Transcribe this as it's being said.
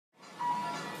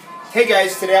Hey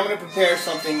guys, today I'm going to prepare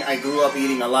something I grew up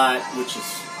eating a lot, which is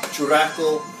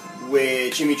churrasco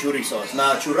with chimichurri sauce.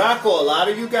 Now churrasco, a lot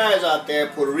of you guys out there,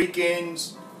 Puerto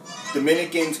Ricans,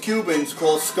 Dominicans, Cubans,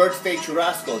 call skirt steak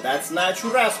churrasco. That's not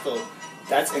churrasco,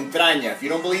 that's entraña. If you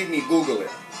don't believe me, Google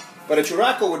it. But a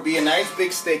churrasco would be a nice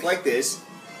big steak like this.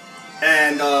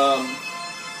 And I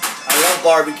love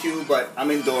barbecue, but I'm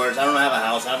indoors. I don't have a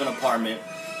house, I have an apartment.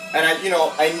 And I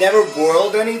never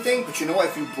boiled anything, but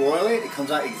if you boil it, it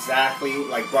comes out exactly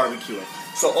like barbecuing.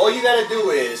 So all you gotta do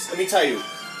is, let me tell you,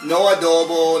 no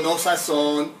adobo, no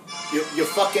sazon. You're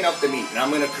fucking up the meat, and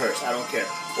I'm gonna curse. I don't care.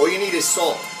 All you need is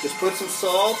salt. Just put some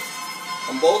salt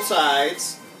on both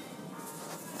sides.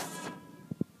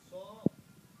 Salt.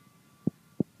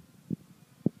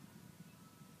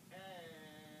 And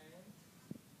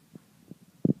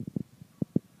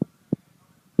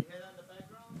you hear that in the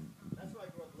background? That's what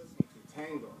I grew up listening to.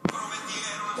 Tango.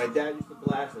 My dad used to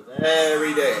blast it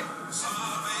every day.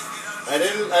 I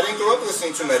didn't grow up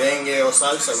listening to merengue or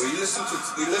salsa. We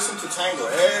listened to tango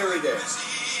every day.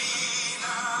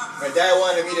 My dad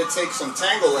wanted me to take some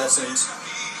tango lessons,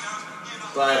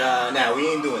 but nah, we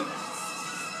ain't doing that.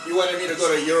 He wanted me to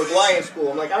go to Uruguayan school.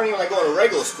 I'm like, I don't even like going to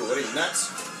regular school. What are you, nuts?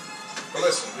 But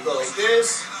listen, we go like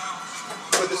this.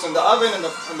 Put this in the oven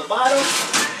on the bottom.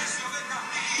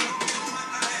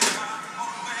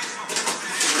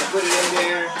 Put it in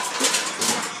there.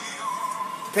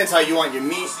 Depends how you want your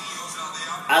meat.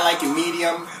 I like it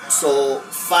medium, so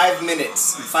 5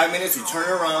 minutes. In 5 minutes, you turn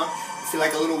it around. If you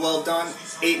like a little well done,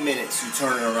 8 minutes, you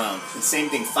turn it around. And same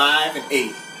thing, 5 and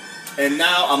 8. And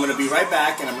now I'm going to be right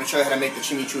back, and I'm going to show you how to make the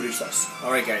chimichurri sauce.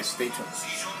 Alright guys, stay tuned.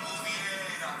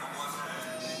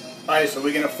 Alright, so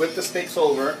we're going to flip the steaks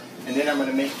over, and then I'm going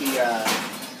to make the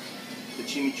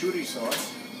chimichurri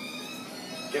sauce.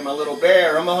 Get my little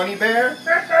bear. I'm a honey bear.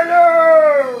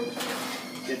 Hello!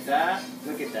 Get that.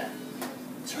 Look at that.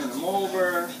 Turn them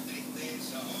over.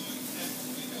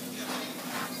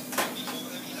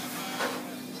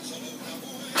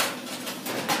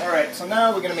 Alright, so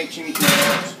now we're going to make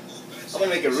chimichurri. I'm going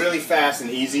to make it really fast and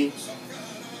easy.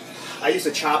 I used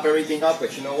to chop everything up,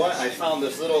 but you know what? I found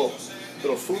this little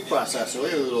food processor.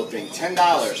 Look at the little thing.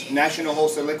 $10. National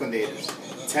Wholesale Liquidators.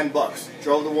 $10.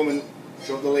 Drove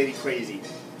the lady crazy.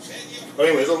 But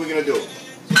anyways, what we're going to do.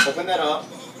 Open that up.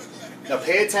 Now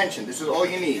pay attention. This is all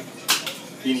you need.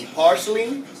 You need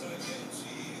parsley,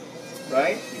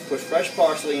 right? You put fresh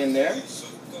parsley in there.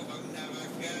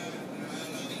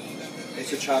 I used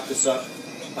to chop this up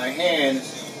by hand.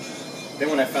 Then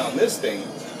when I found this thing,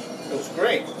 it was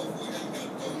great.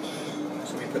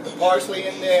 So we put the parsley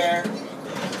in there.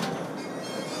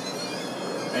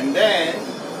 And then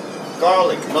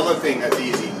garlic, another thing that's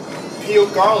easy.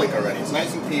 Peeled garlic already. It's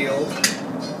nice and peeled.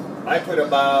 I put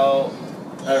about,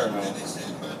 I don't know,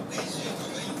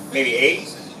 maybe 8.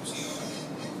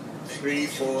 3,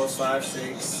 4, 5,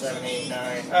 6, 7, 8,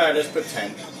 9. Alright, let's put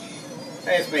 10.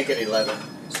 Let's make it 11.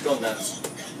 Let's go nuts.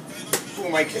 Who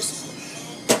am I kissing?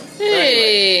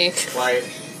 Hey! Anyway, quiet.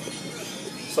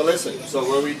 So listen, so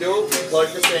what we do, we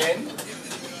plug this in.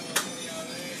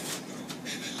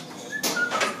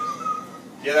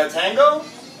 You hear that tango?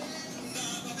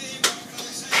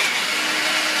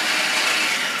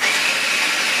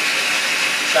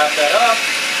 Chop that up.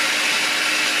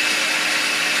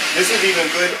 This is even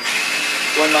good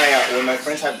when my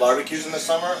friends have barbecues in the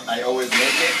summer. I always make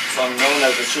it, so I'm known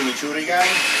as the chimichurri guy.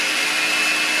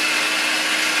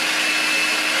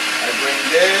 I bring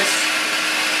this.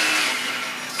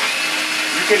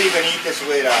 You could even eat this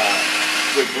with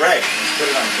bread. Just put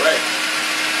it on bread.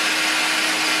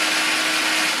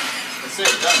 That's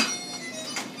it, done.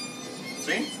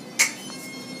 See?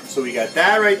 So we got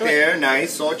that right there,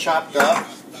 nice, all chopped up.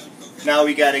 Now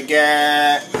we gotta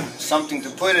get something to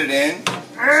put it in.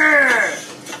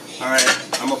 Alright,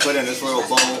 I'm gonna put it in this little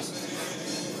bowl.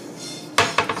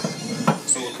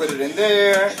 So we'll put it in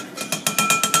there.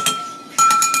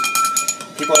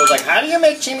 People are like, how do you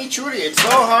make chimichurri? It's so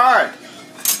hard.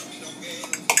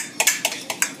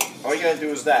 All you gotta do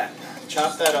is that.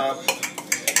 Chop that up.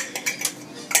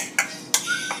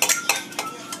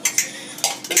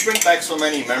 This brings back so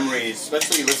many memories,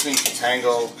 especially listening to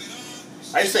tango.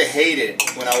 I used to hate it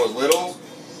when I was little.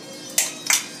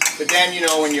 But then,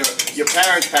 when your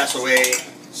parents pass away,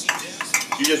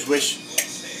 you just wish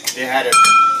they had it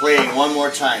playing one more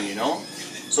time,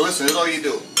 So listen, this is all you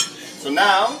do. So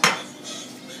now,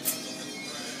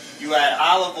 you add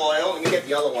olive oil. Let me get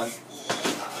the other one.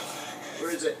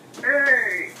 Where is it?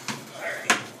 Hey!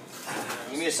 Alright.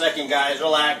 Give me a second, guys.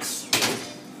 Relax.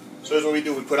 So here's what we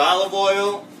do. We put olive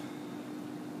oil.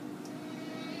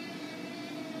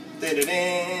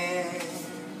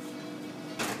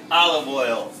 olive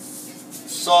oil,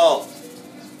 salt,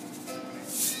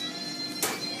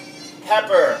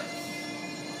 pepper.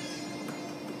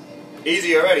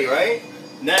 Easy already, right?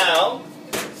 Now,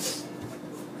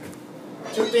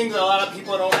 two things a lot of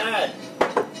people don't add,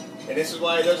 and this is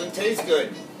why it doesn't taste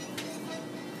good.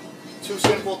 Two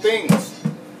simple things.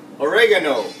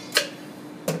 Oregano.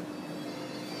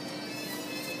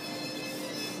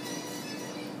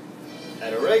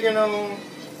 Add oregano.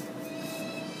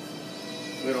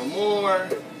 A little more.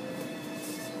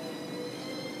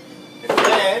 And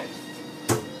then,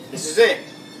 this is it.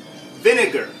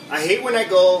 Vinegar. I hate when I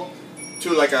go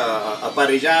to like a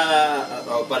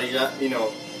parrillada, you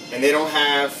know, and they don't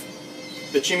have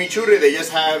the chimichurri. They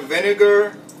just have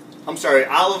vinegar,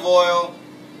 olive oil,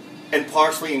 and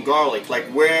parsley and garlic. Like,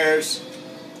 what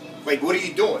are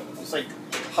you doing? It's like,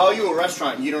 how are you a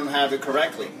restaurant and you don't have it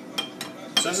correctly?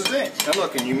 So this is it. Now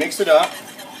look, and you mix it up,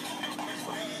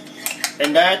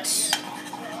 and that's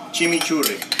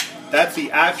chimichurri. That's the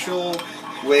actual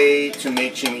way to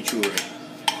make chimichurri.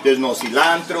 There's no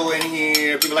cilantro in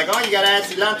here. People are like, oh, you gotta add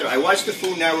cilantro. I watch the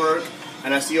Food Network,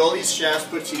 and I see all these chefs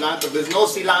put cilantro. There's no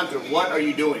cilantro. What are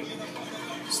you doing?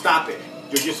 Stop it.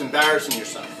 You're just embarrassing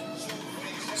yourself.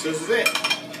 So this is it.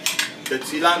 The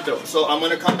cilantro. So I'm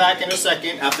gonna come back in a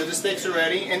second after the steaks are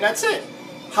ready, and that's it.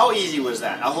 How easy was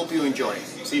that? I hope you enjoy it.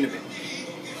 See you in a bit.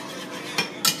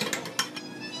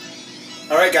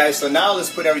 Alright guys, so now let's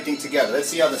put everything together. Let's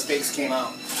see how the steaks came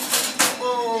out.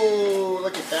 Oh,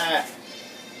 look at that.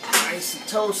 Nice and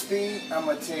toasty. I'm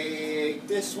going to take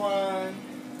this one.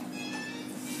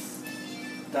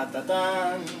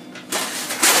 Da-da-da. Put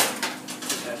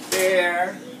that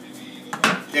there.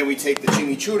 Then we take the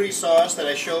chimichurri sauce that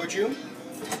I showed you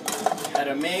how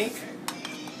to make.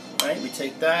 Right, we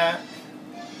take that.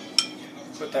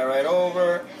 Put that right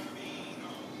over.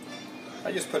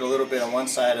 I just put a little bit on one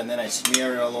side and then I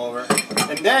smear it all over.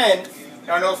 And then, I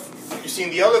don't know if you've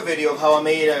seen the other video of how I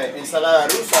made an Ensalada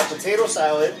Rusa potato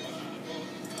salad.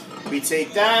 We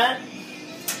take that,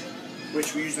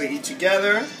 which we usually eat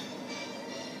together,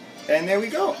 and there we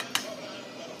go.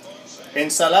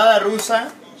 Ensalada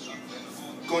Rusa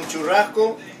con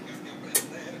Churrasco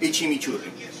y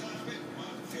Chimichurri.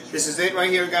 This is it right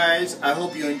here, guys. I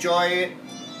hope you enjoy it.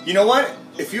 You know what?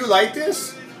 If you like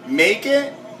this, make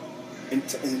it and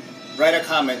write a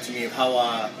comment to me of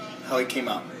how it came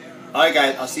out. Alright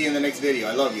guys, I'll see you in the next video.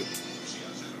 I love you.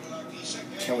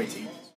 Can't wait to eat.